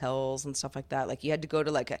in hotels and stuff like that. You had to go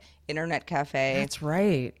to a internet cafe. That's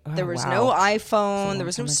right. Oh, there was wow. no iPhone. There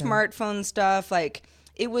was no time ago. smartphone stuff.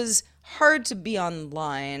 It was hard to be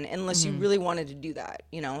online unless you really wanted to do that.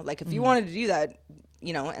 If you wanted to do that,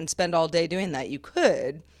 and spend all day doing that, you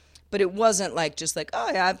could. But it wasn't oh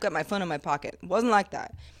yeah, I've got my phone in my pocket. It wasn't like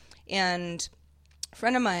that. And a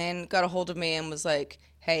friend of mine got a hold of me and was like,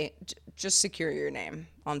 hey, just secure your name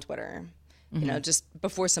on Twitter. Just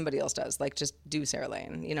before somebody else does, just do Sarah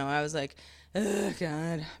Lane. I was like, oh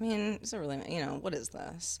God, I mean, is it really, what is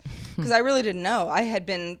this? Because I really didn't know. I had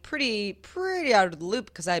been pretty out of the loop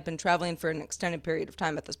because I had been traveling for an extended period of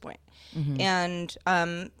time at this point. And,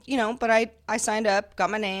 but I signed up, got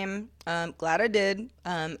my name, glad I did,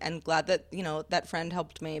 and glad that, that friend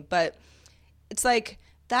helped me. But it's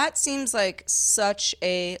that seems like such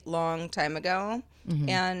a long time ago.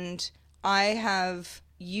 And I have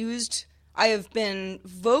been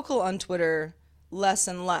vocal on Twitter less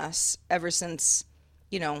and less ever since,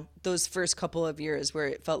 those first couple of years where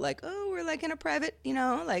it felt oh, we're in a private,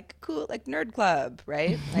 cool, nerd club,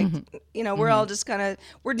 right? We're all just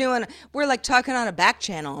we're talking on a back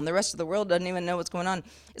channel and the rest of the world doesn't even know what's going on.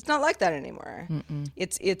 It's not like that anymore.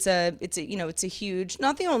 It's a huge,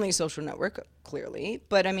 not the only social network, clearly,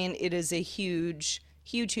 but I mean, it is a huge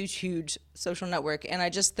social network. And I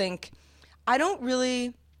just think, I don't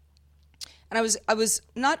really, and I was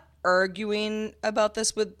not arguing about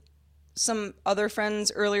this with some other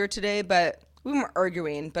friends earlier today, but we weren't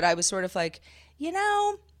arguing, but I was sort of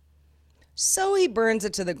so he burns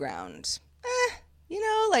it to the ground. I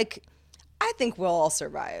think we'll all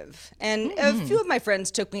survive. And a few of my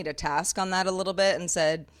friends took me to task on that a little bit and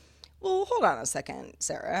said, well, hold on a second,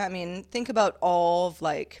 Sarah. I mean, think about all of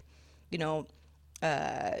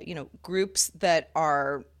groups that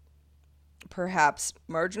are perhaps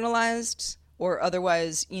marginalized or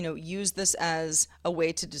otherwise, use this as a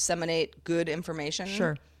way to disseminate good information.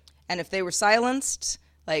 Sure. And if they were silenced,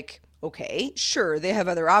 okay, sure, they have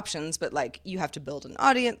other options, but you have to build an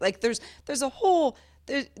audience. There's a whole,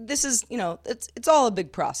 this is, it's all a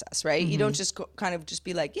big process, right? You don't just just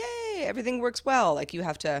be yay, everything works well. You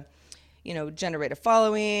have to, generate a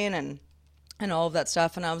following and all of that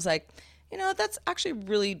stuff. And I was that's actually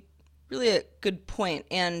really, really a good point.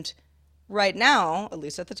 And right now, at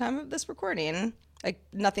least at the time of this recording, Like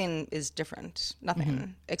nothing is different,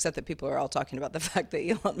 nothing, except that people are all talking about the fact that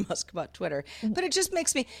Elon Musk bought Twitter. But it just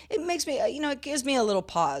makes me, it gives me a little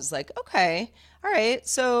pause. Like, okay, all right,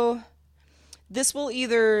 so this will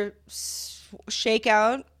either shake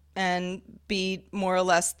out and be more or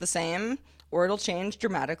less the same, or it'll change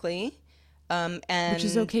dramatically. And Which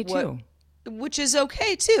is okay too. Which is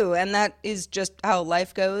okay too, and that is just how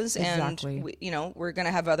life goes. Exactly. And we're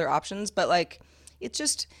gonna have other options, but like,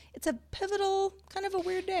 it's a pivotal kind of a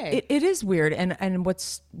weird day. It is weird, and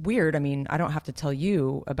what's weird, I mean, I don't have to tell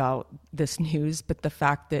you about this news, but the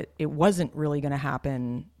fact that it wasn't really going to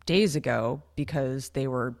happen days ago because they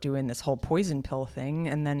were doing this whole poison pill thing,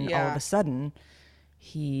 and then all of a sudden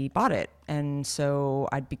he bought it. And so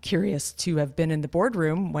I'd be curious to have been in the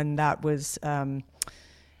boardroom when that was, when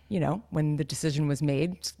the decision was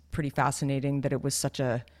made. It's pretty fascinating that it was such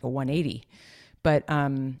a 180. But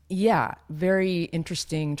very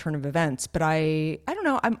interesting turn of events. But I don't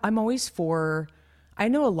know. I'm always for. I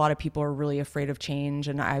know a lot of people are really afraid of change,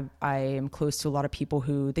 and I am close to a lot of people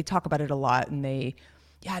who they talk about it a lot, and they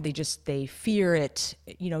fear it.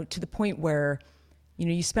 To the point where,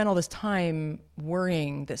 you spend all this time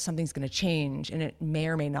worrying that something's going to change, and it may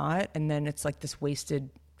or may not, and then it's like this wasted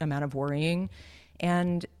amount of worrying,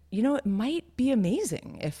 and. It might be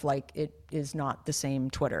amazing if like it is not the same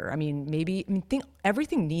Twitter. I mean,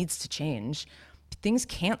 everything needs to change. Things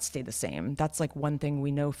can't stay the same. That's like one thing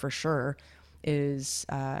we know for sure is,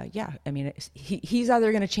 he's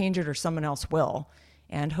either going to change it or someone else will.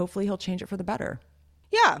 And hopefully he'll change it for the better.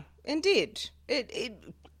 Yeah, indeed. It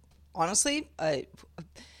honestly,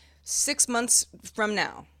 6 months from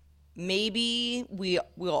now, maybe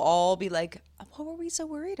we'll all be like, what were we so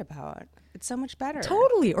worried about? It's so much better.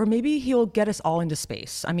 Totally. Or maybe he'll get us all into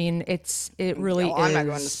space. I mean, it really is. I'm not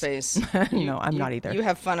going to space. No, I'm not either. You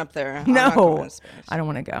have fun up there. No, I'm not going to space. I don't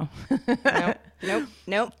want to go.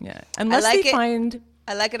 Nope. Yeah. Unless they find...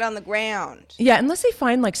 I like it on the ground. Yeah, unless they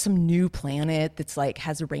find like some new planet that's like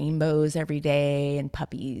has rainbows every day and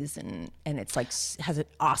puppies and it's like has an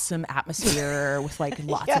awesome atmosphere with like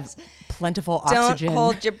lots of plentiful oxygen. Don't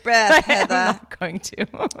hold your breath, Heather. I'm not going to.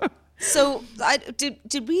 So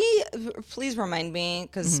did we, please remind me,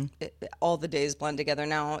 because all the days blend together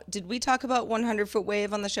now, did we talk about 100-Foot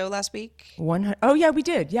Wave on the show last week? Oh, yeah, we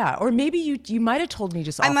did, yeah. Or maybe you might have told me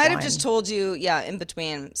just offline. I might have just told you, in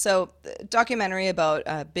between. So documentary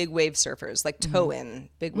about big wave surfers, like tow-in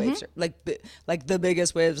big wave surfers, like the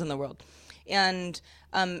biggest waves in the world. And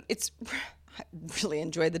I really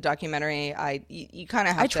enjoyed the documentary. You kind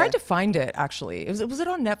of have I tried to find it, actually. Was it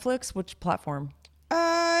on Netflix? Which platform?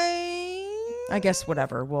 I guess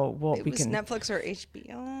whatever. We can Netflix or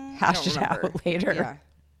HBO. Hash it out later.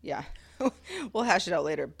 Yeah. We'll hash it out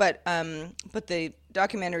later. But the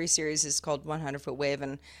documentary series is called 100-Foot Wave,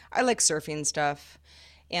 and I like surfing stuff.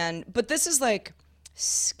 But this is like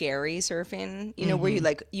scary surfing,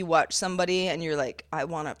 where you watch somebody and you're like, I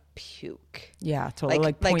want to puke. Yeah, totally.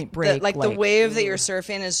 Like Point Break. The wave that you're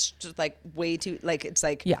surfing is just like way too, like, it's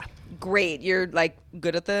like, great, you're like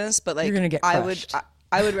good at this, but like you're gonna get crushed.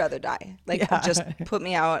 I would rather die. Like, just put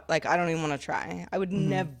me out. Like, I don't even want to try. I would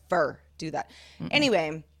never do that.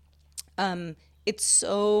 Anyway, it's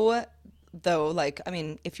so, though, like, I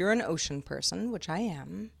mean, if you're an ocean person, which I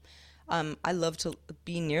am, I love to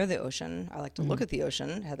be near the ocean. I like to look at the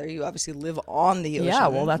ocean. Heather, you obviously live on the ocean. Yeah,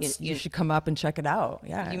 well, you should come up and check it out.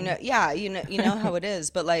 Yeah, you know how it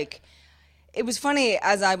is. But like, it was funny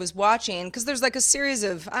as I was watching, because there's like a series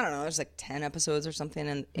of, I don't know, there's like 10 episodes or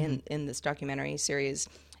something in this documentary series,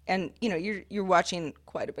 and you're watching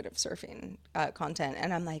quite a bit of surfing content,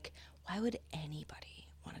 and I'm like, why would anybody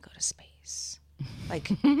want to go to space?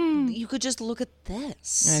 Like, you could just look at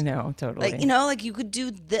this. I know, totally. Like, like you could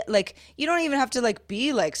do that. Like, you don't even have to like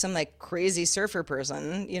be like some like crazy surfer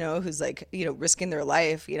person, who's like, risking their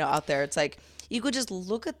life, out there. It's like, you could just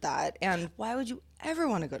look at that, and why would you ever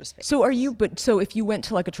want to go to space? So if you went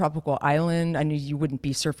to like a tropical island, I know you wouldn't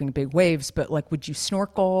be surfing big waves, but like, would you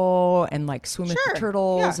snorkel and like swim with the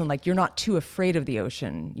turtles and like, you're not too afraid of the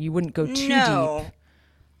ocean? You wouldn't go too deep?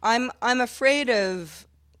 I'm afraid of,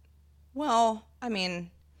 well, I mean,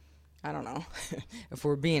 I don't know. If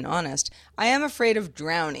we're being honest, I am afraid of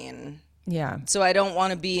drowning. Yeah. So I don't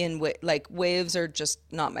want to be in waves are just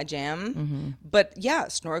not my jam. But yeah,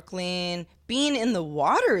 snorkeling, being in the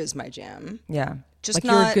water is my jam. Yeah. Just like,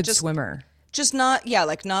 not you're a good swimmer. Just not,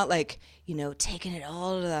 not like, taking it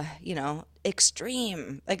all to the,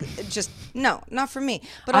 extreme. Like, just not for me.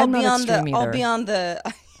 But I'll be on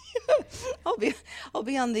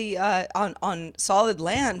the on solid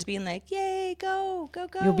land, being like, yay, go.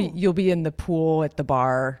 You'll be in the pool at the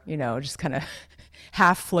bar, just kind of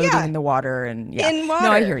half floating Yeah. in the water. And In water.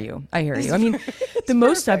 No, I hear you. I mean, the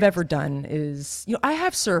most I've ever done is, I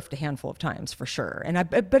have surfed a handful of times for sure.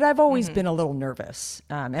 But I've always been a little nervous.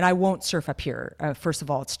 And I won't surf up here. First of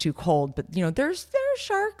all, it's too cold, but there's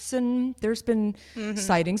sharks and there's been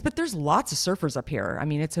sightings, but there's lots of surfers up here. I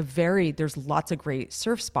mean, there's lots of great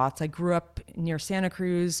surf spots. I grew up near Santa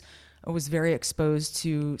Cruz. I was very exposed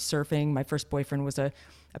to surfing. My first boyfriend was a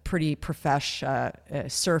pretty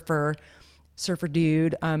surfer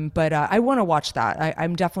dude. But I want to watch that.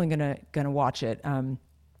 I'm definitely gonna watch it.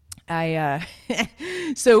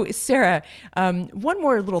 So Sarah, one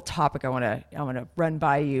more little topic I want to run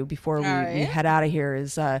by you before we head out of here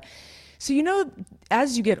is, so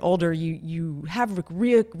as you get older, you have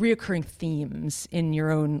reoccurring themes in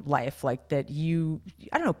your own life, like that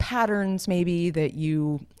I don't know, patterns maybe that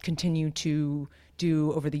you continue to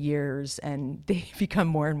do over the years, and they become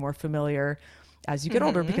more and more familiar as you get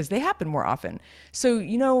older because they happen more often. So,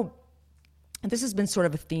 this has been sort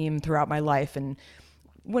of a theme throughout my life. And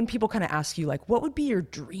when people kind of ask you, like, what would be your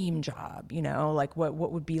dream job? Like what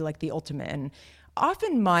would be like the ultimate? And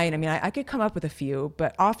often mine, I mean, I could come up with a few,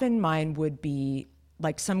 but often mine would be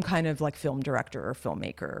like some kind of like film director or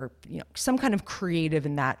filmmaker, or, some kind of creative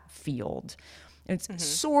in that field. And it's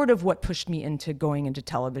sort of what pushed me into going into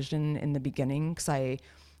television in the beginning, because I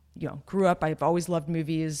grew up, I've always loved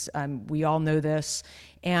movies. We all know this.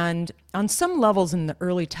 And on some levels in the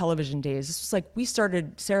early television days, this was like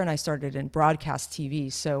Sarah and I started in broadcast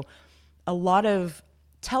TV. So a lot of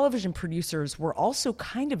television producers were also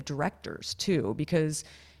kind of directors too, because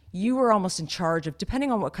you were almost in charge of,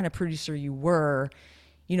 depending on what kind of producer you were,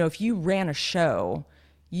 if you ran a show,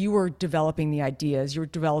 you were developing the ideas, you were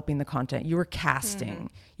developing the content, you were casting,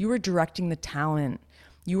 you were directing the talent,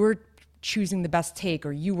 you were choosing the best take,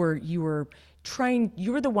 or you were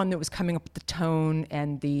the one that was coming up with the tone,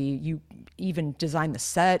 and you even designed the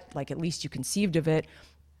set, like at least you conceived of it.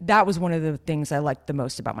 That was one of the things I liked the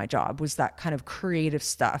most about my job, was that kind of creative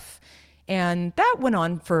stuff. And that went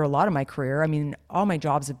on for a lot of my career. I mean, all my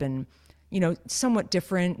jobs have been, somewhat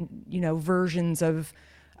different, versions of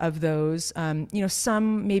those,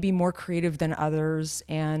 some maybe more creative than others.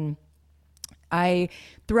 And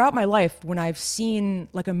throughout my life, when I've seen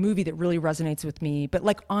like a movie that really resonates with me, but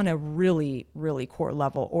like on a really, really core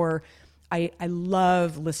level, or I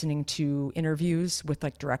love listening to interviews with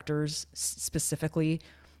like directors specifically,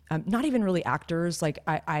 not even really actors. Like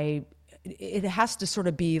it has to sort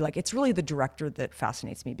of be like, it's really the director that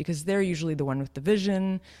fascinates me, because they're usually the one with the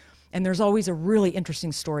vision. And there's always a really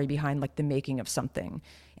interesting story behind like the making of something.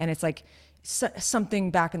 And it's like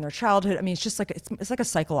something back in their childhood. I mean, it's just like, it's like a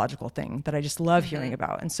psychological thing that I just love hearing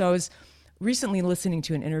about. And so I was recently listening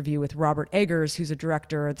to an interview with Robert Eggers, who's a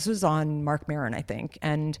director. This was on Marc Maron, I think.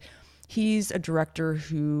 And he's a director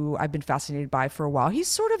who I've been fascinated by for a while. He's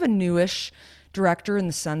sort of a newish director in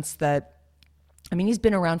the sense that, I mean, he's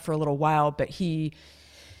been around for a little while, but he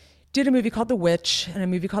did a movie called The Witch and a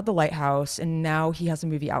movie called The Lighthouse, and now he has a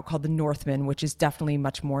movie out called The Northman, which is definitely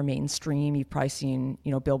much more mainstream. You've probably seen,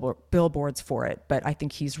 billboards for it, but I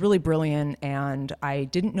think he's really brilliant, and I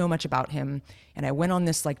didn't know much about him, and I went on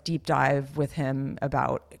this like deep dive with him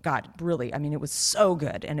about, God, really, I mean, it was so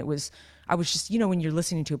good, and I was just, when you're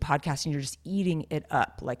listening to a podcast and you're just eating it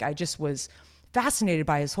up, like I just was fascinated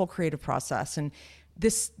by his whole creative process. And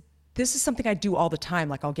this is something I do all the time.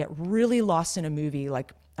 Like I'll get really lost in a movie.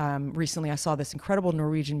 Like recently I saw this incredible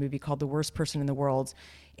Norwegian movie called The Worst Person in the World,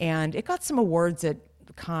 and it got some awards at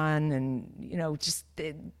Cannes, and just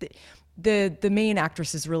the main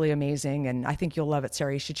actress is really amazing, and I think you'll love it,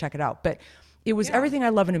 Sarah. You should check it out. But it was everything I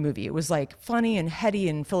love in a movie. It was like funny and heady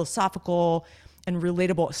and philosophical and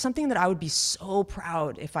relatable, something that I would be so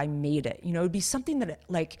proud if I made it. It would be something that,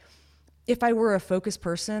 like, if I were a focused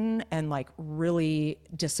person and like really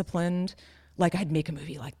disciplined, like I'd make a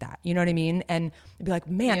movie like that. You know what I mean? And I'd be like,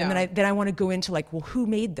 man, and then I want to go into like, well, who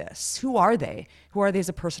made this? Who are they? Who are they as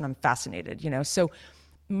a person? I'm fascinated, So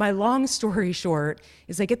my long story short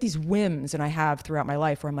is I get these whims, and I have throughout my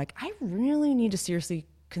life, where I'm like, I really need to seriously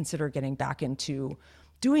consider getting back into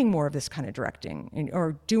doing more of this kind of directing,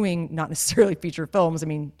 or doing not necessarily feature films. I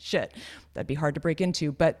mean, shit, that'd be hard to break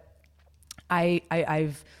into. But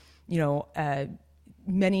I've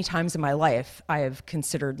many times in my life, I have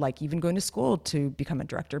considered like even going to school to become a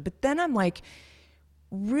director. But then I'm like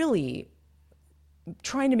really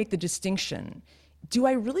trying to make the distinction. Do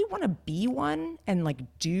I really want to be one and like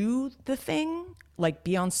do the thing, like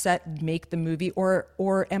be on set, make the movie,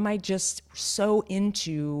 or am I just so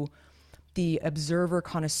into the observer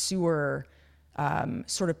connoisseur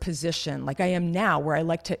sort of position like I am now, where I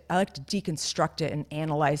like to deconstruct it and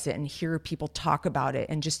analyze it and hear people talk about it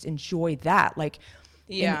and just enjoy that. Like,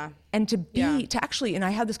 and to actually, and I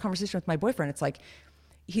had this conversation with my boyfriend. It's like,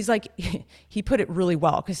 he's like, he put it really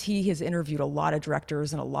well, because he has interviewed a lot of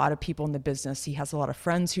directors and a lot of people in the business. He has a lot of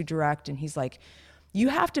friends who direct, and he's like, you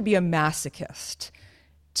have to be a masochist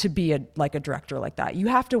to be a director like that. You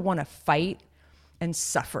have to want to fight and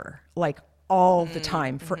suffer like all the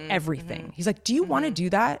time for everything. He's like, do you want to do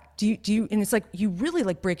that? Do you, and it's like, you really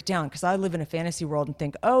like break it down. Cause I live in a fantasy world and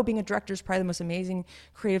think, oh, being a director is probably the most amazing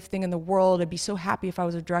creative thing in the world. I'd be so happy if I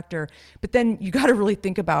was a director. But then you got to really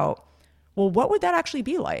think about, well, what would that actually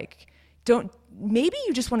be like? Maybe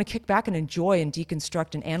you just want to kick back and enjoy and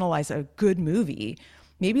deconstruct and analyze a good movie.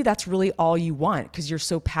 Maybe that's really all you want because you're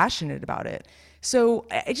so passionate about it. So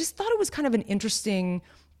I just thought it was kind of an interesting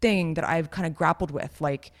thing that I've kind of grappled with.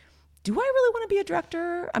 Like, do I really want to be a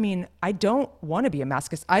director? I mean, I don't want to be a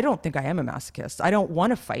masochist. I don't think I am a masochist. I don't want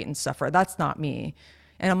to fight and suffer. That's not me.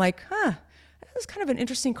 And I'm like, that's kind of an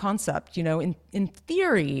interesting concept. You know, in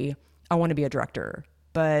theory, I want to be a director,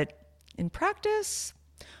 but in practice,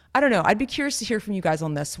 I don't know. I'd be curious to hear from you guys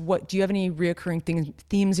on this. Do you have any reoccurring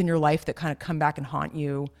themes in your life that kind of come back and haunt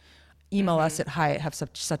you? Email us at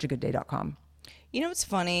hi@havesuchagoodday.com. You know, it's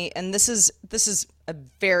funny, and this is a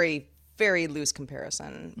very, very loose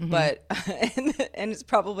comparison, but and it's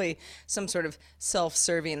probably some sort of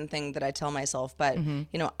self-serving thing that I tell myself. But you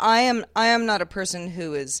know, I am not a person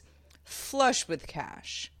who is flush with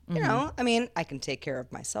cash. You know, I mean, I can take care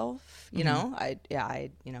of myself. You know,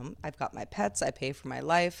 I've got my pets. I pay for my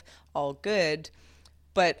life. All good.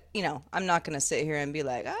 But you know, I'm not going to sit here and be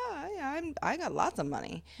like, I got lots of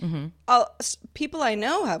money. People I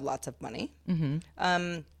know have lots of money.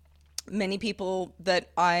 Many people that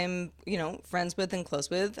I'm, you know, friends with and close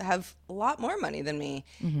with have a lot more money than me.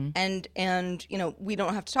 And you know, we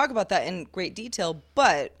don't have to talk about that in great detail,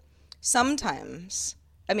 but sometimes,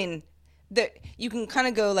 I mean, you can kind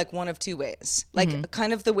of go like one of two ways. Like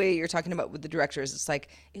kind of the way you're talking about with the directors. It's like,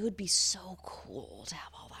 it would be so cool to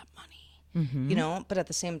have all that money, you know? But at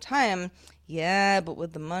the same time, but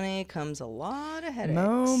with the money comes a lot of headaches.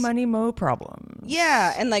 Mo money, mo problems.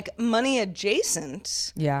 Yeah, and like money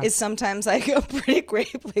adjacent is sometimes like a pretty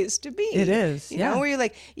great place to be. It is, you know, where you're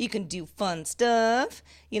like, you can do fun stuff,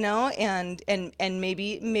 you know, and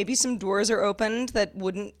maybe some doors are opened that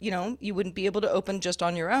you wouldn't be able to open just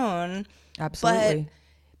on your own. Absolutely.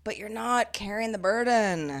 But you're not carrying the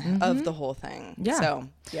burden of the whole thing. Yeah. So,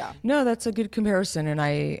 yeah. No, that's a good comparison, and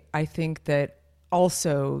I think that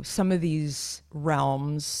also some of these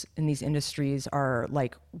realms in these industries are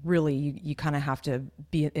like really you kind of have to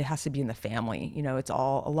be, it has to be in the family, you know, it's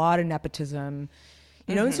all a lot of nepotism,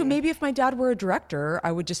 you know. And so maybe if my dad were a director,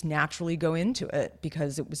 I would just naturally go into it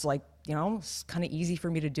because it was like, you know, it's kind of easy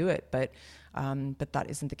for me to do it, but that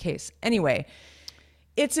isn't the case. Anyway,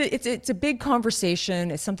 it's a big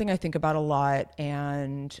conversation. It's something I think about a lot,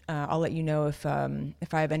 and I'll let you know if I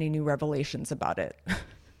have any new revelations about it.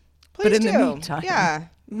 Please but in the meantime,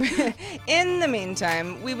 in the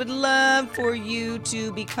meantime, we would love for you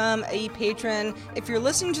to become a patron. If you're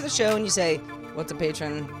listening to the show and you say, "What's a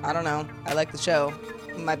patron? I don't know. I like the show.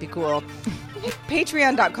 It might be cool."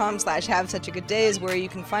 Patreon.com/havesuchagoodday is where you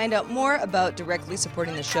can find out more about directly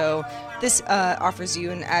supporting the show. This offers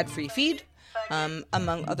you an ad-free feed.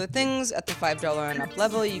 Among other things, at the $5 and up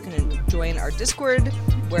level, you can join our Discord,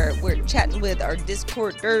 where we're chatting with our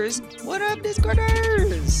Discorders. What up,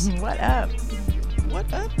 Discorders? What up?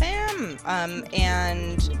 What up, fam?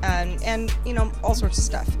 And you know, all sorts of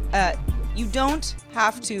stuff. You don't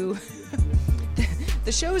have to.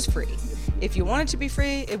 The show is free. If you want it to be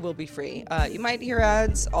free, it will be free. You might hear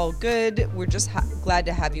ads, all good. We're just glad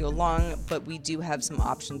to have you along, but we do have some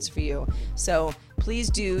options for you. So please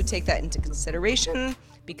do take that into consideration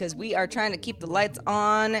because we are trying to keep the lights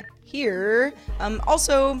on here.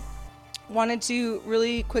 Also, wanted to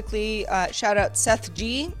really quickly shout out Seth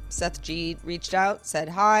G. Seth G reached out, said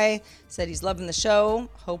hi, said he's loving the show.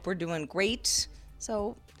 Hope we're doing great.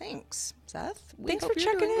 So thanks, Seth. Thanks for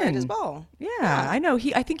checking in as well. Yeah, I know.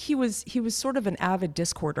 I think he was sort of an avid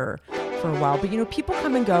Discorder for a while, but you know, people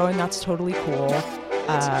come and go, and that's totally cool.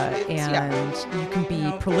 And you can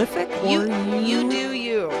be prolific, or you do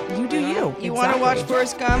you. You do you. You want to watch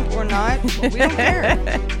Forrest Gump or not? We don't care.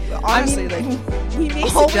 Honestly, I mean, we may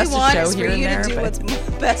all we suggest want a show is for here you and there, to do what's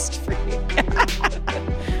best for you.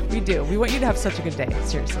 We do. We want you to have such a good day.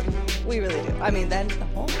 Seriously. We really do. I mean, that's the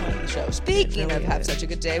whole point of the show. Speaking of have such a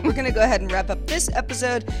good day, we're going to go ahead and wrap up this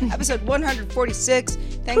episode 146.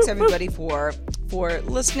 Thanks everybody for for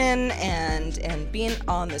listening and being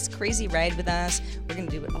on this crazy ride with us. We're going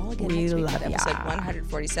to do it all again next week at episode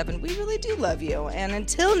 147. We really do love you. And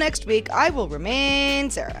until next week, I will remain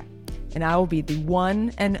Sarah. And I will be the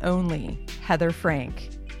one and only Heather Frank.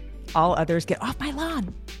 All others get off my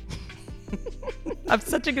lawn. Have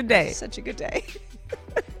such a good day. Such a good day.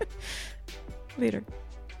 Later.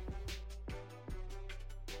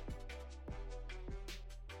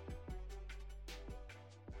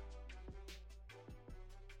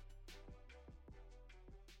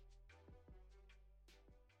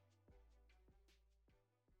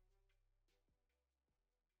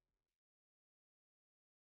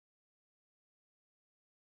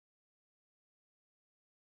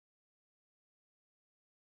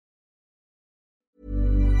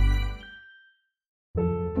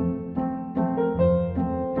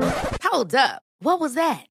 Hold up. What was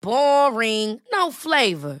that? Boring. No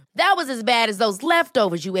flavor. That was as bad as those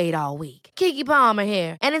leftovers you ate all week. Keke Palmer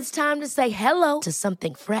here, and it's time to say hello to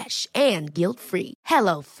something fresh and guilt-free.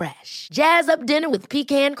 Hello Fresh. Jazz up dinner with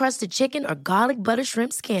pecan-crusted chicken or garlic butter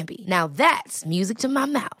shrimp scampi. Now that's music to my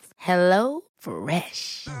mouth. Hello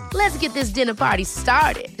Fresh. Let's get this dinner party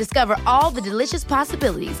started. Discover all the delicious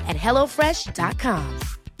possibilities at HelloFresh.com.